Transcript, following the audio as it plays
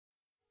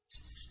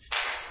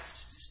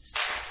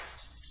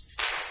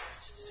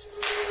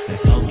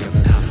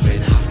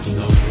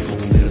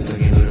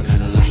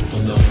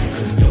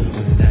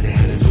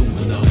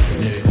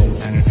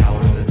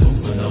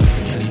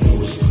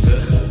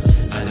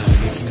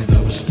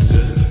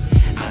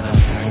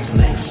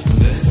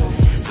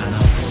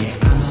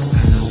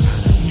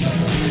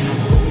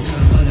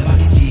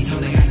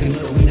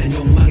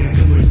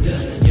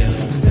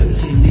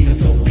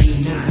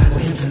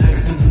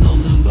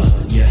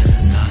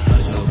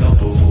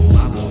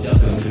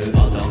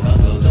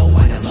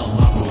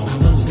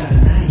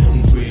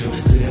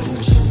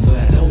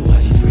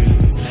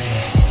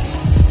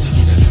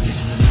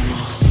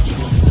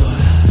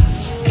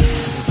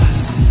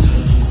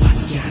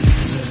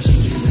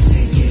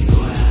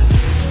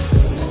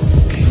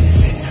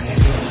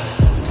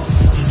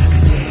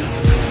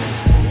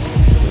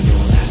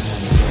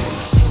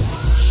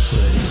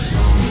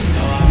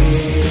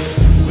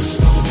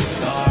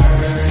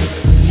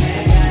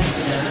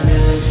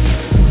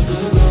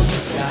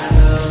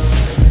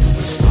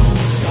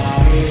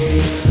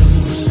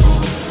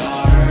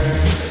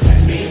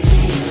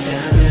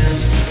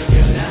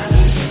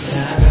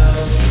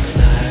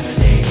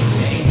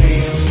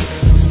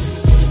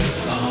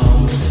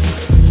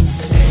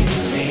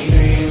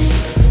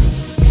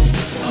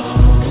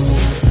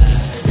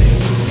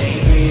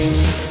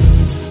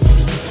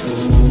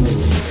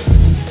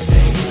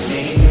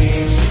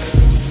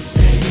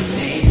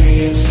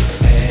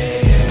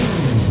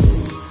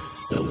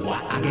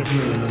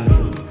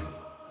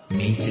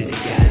미칠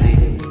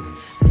때까지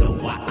So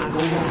what I go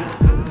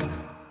wild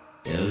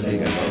별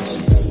생각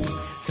없이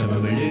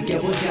젊음을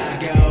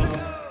느껴보자고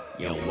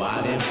Yo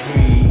wild and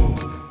free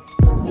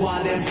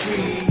Wild and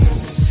free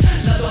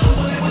나도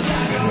한번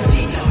해보자고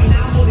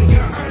지터이나 모든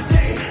girl all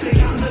day 내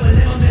감정을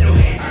내 맘대로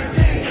해 all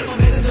day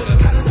앨범에는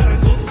도각하는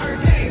사람 꼭 all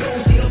day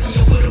동시없이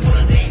욕구를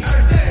보는 day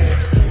all day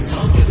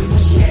성격을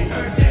무시해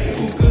all day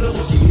부끄러움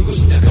없이 울고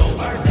싶다고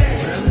all day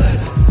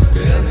Friendless 그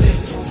연습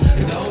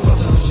너무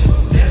걱정 없이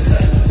That's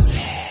it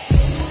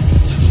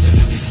정기적인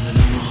비스는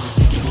넘어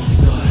느껴보는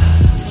거야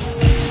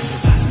에이스를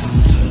빠진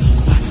놈처럼 너무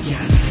빠지게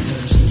하는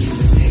그처럼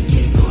신기루가 생길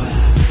거야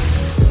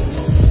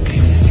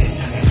그리고 내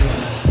세상에 거야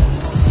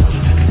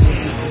세상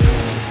그대로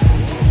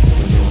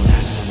또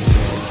영원하지 않는 거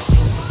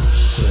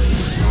So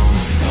it's on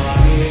the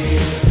story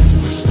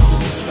It's on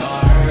the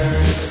start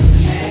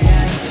해가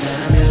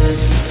있다면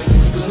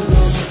꾸고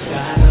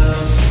싶다고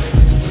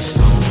It's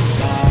on the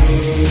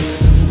story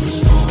It's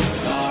on the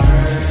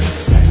start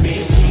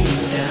달빛이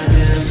있다면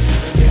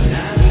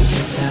변하기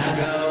싫다고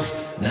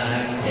날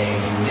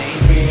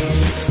daydream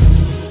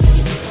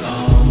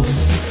Oh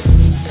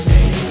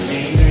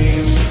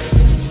daydream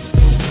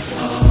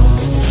Oh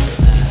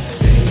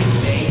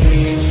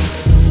daydream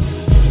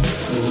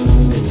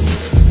Ooh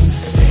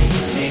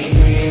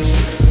daydream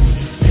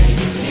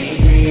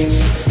daydream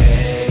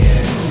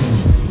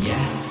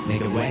Yeah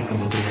내가 왜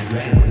꿈을 그냥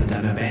돼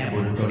못한다면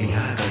배부른 소리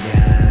할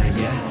거야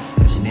Yeah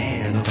잠시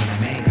내려놓고 나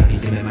메이크업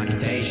이쯤에 마켓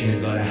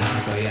스테이션은 거래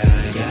할 거야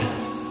Yeah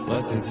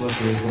What's this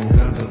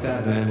공상 속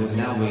답은 모두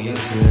나 위에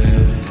연습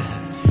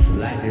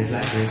Like this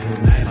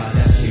모두 날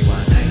받아치워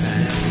날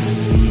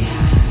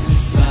반하지